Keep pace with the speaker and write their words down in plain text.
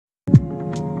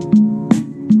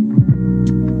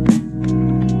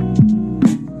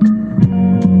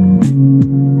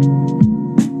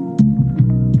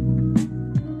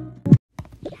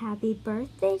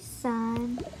birthday,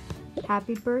 son.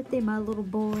 Happy birthday, my little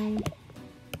boy.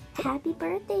 Happy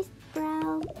birthday,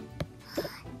 bro.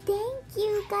 Thank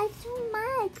you guys so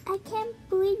much. I can't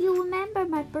believe you remember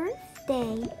my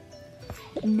birthday.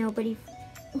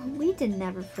 We did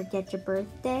never forget your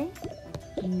birthday.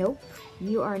 Nope.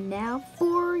 You are now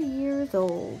 4 years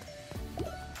old.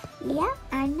 Yep,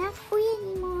 I'm not free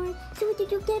anymore. So what did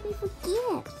you get me for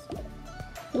gifts?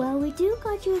 Well, we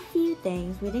got you a few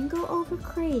things. We didn't go over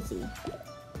crazy.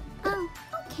 Oh,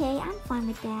 okay, I'm fine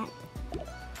with that.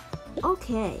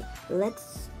 Okay,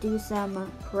 let's do some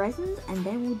presents and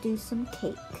then we'll do some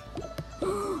cake.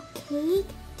 Cake?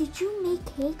 Did you make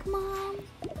cake, Mom?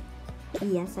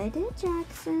 Yes, I did,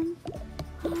 Jackson.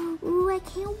 Ooh, I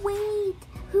can't wait.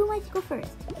 Who wants to go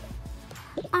first?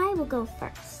 I will go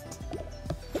first.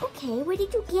 Okay, what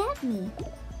did you get me?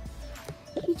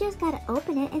 You just gotta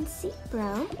open it and see,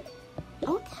 bro.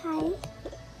 Okay.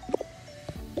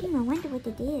 I wonder what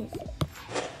it is.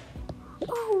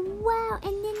 Oh, wow,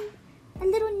 and then a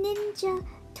little ninja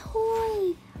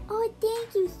toy. Oh,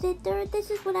 thank you, sister.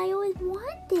 This is what I always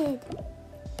wanted.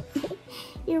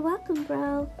 You're welcome,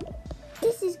 bro.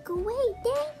 This is great.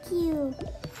 Thank you.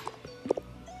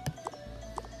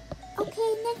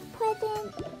 Okay, next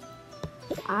present.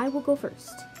 I will go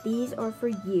first. These are for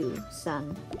you,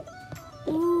 son.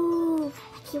 Ooh,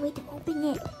 I can't wait to open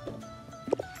it.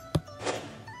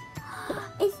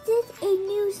 Is this a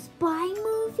new spy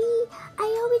movie? I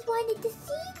always wanted to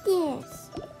see this.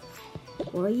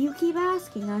 Well, you keep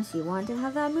asking us. You want to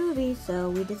have that movie, so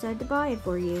we decided to buy it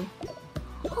for you.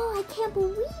 Oh, I can't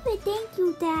believe it. Thank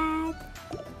you, Dad.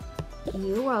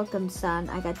 You're welcome, son.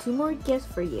 I got 2 more gifts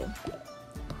for you.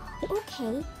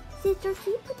 Okay. Sister,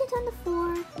 can you put this on the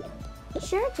floor?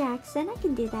 Sure, Jackson. I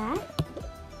can do that.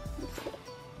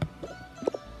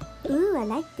 Ooh, I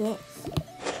like this.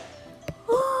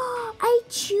 Oh, a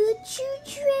choo-choo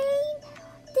train.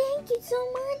 Thank you so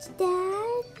much,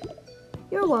 Dad.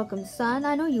 You're welcome, son.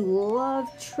 I know you love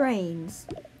trains.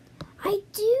 I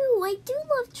do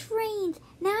love trains.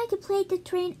 Now I can play the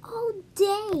train all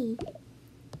day.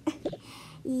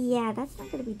 Yeah, that's not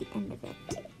going to be the end of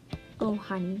it. Oh,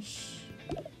 honey, shh.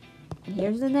 And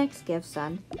here's the next gift,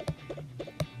 son.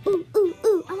 Ooh, ooh,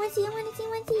 ooh. I want to see.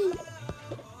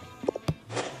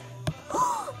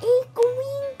 A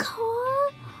green car?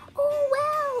 Oh,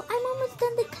 wow. I'm almost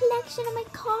done the collection of my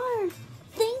cars.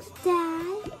 Thanks,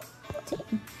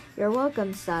 Dad. You're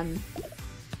welcome, son.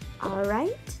 All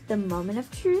right, the moment of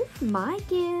truth, my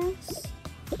gifts.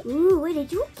 Ooh, what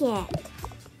did you get?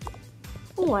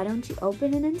 Why don't you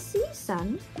open it and see,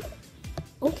 son?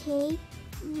 Okay.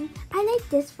 I like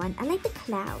this one. I like the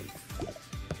clouds.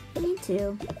 Me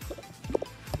too.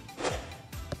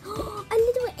 A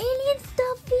little alien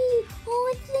stuffy.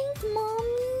 Oh, thanks,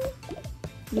 Mommy.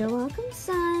 You're welcome,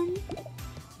 son.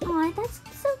 Aw, that's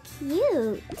so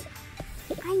cute.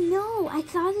 I know. I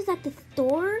saw this at the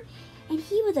store, and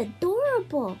he was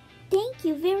adorable. Thank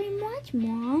you very much,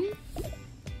 Mom.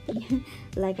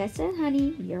 Like I said,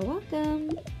 honey, you're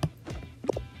welcome.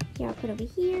 Here, I'll put over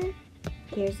here.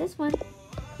 Here's this one.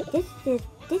 This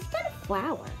got a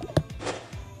flower.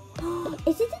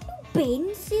 Is this a new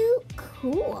bathing suit?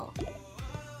 Cool.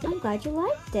 I'm glad you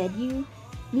liked it. You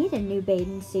need a new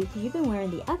bathing suit because you've been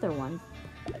wearing the other one.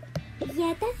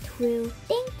 Yeah, that's true.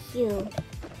 Thank you.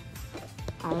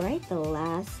 All right, the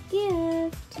last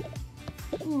gift.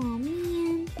 Oh,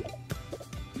 man.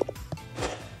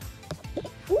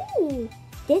 Ooh,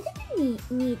 this is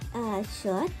a neat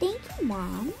shirt. Thank you,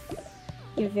 Mom.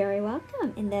 You're very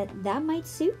welcome, and that might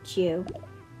suit you.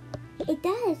 It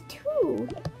does, too.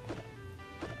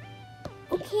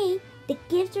 Okay, the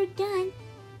gifts are done.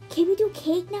 Can we do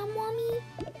cake now, Mommy?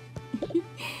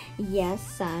 Yes,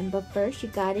 son, but first you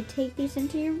gotta take these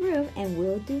into your room and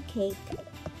we'll do cake.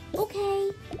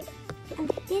 Okay.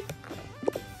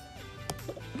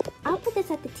 I'll put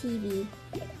this at the TV.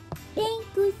 Thank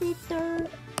you, sister.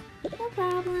 No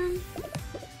problem.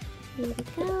 Here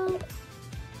we go.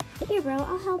 Here, bro,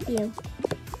 I'll help you.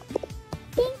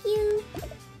 Thank you.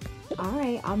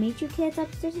 Alright, I'll meet you kids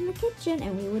upstairs in the kitchen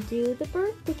and we will do the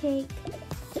birthday cake.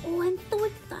 Oh, I'm so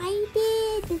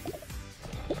excited.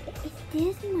 Is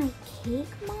this my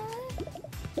cake, Mom?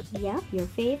 Yep, your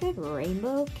favorite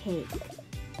rainbow cake.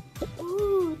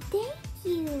 Ooh, thank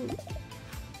you.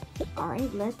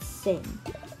 Alright, let's sing.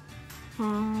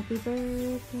 Happy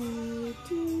birthday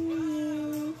to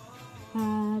you.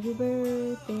 Happy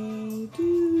birthday to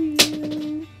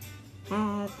you.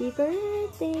 Happy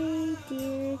birthday,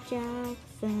 dear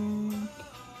Jackson.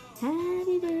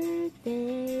 Happy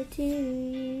birthday to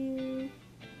you.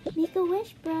 Make a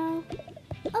wish, bro.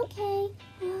 Okay.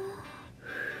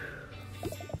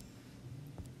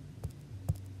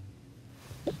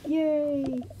 Yay!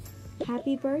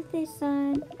 Happy birthday,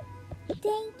 son.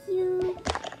 Thank you.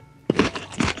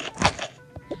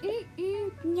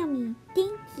 Yummy.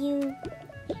 Thank you.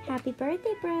 Happy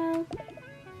birthday, bro.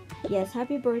 Yes,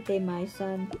 happy birthday, my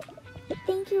son.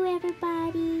 Thank you,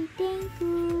 everybody. Thank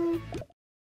you.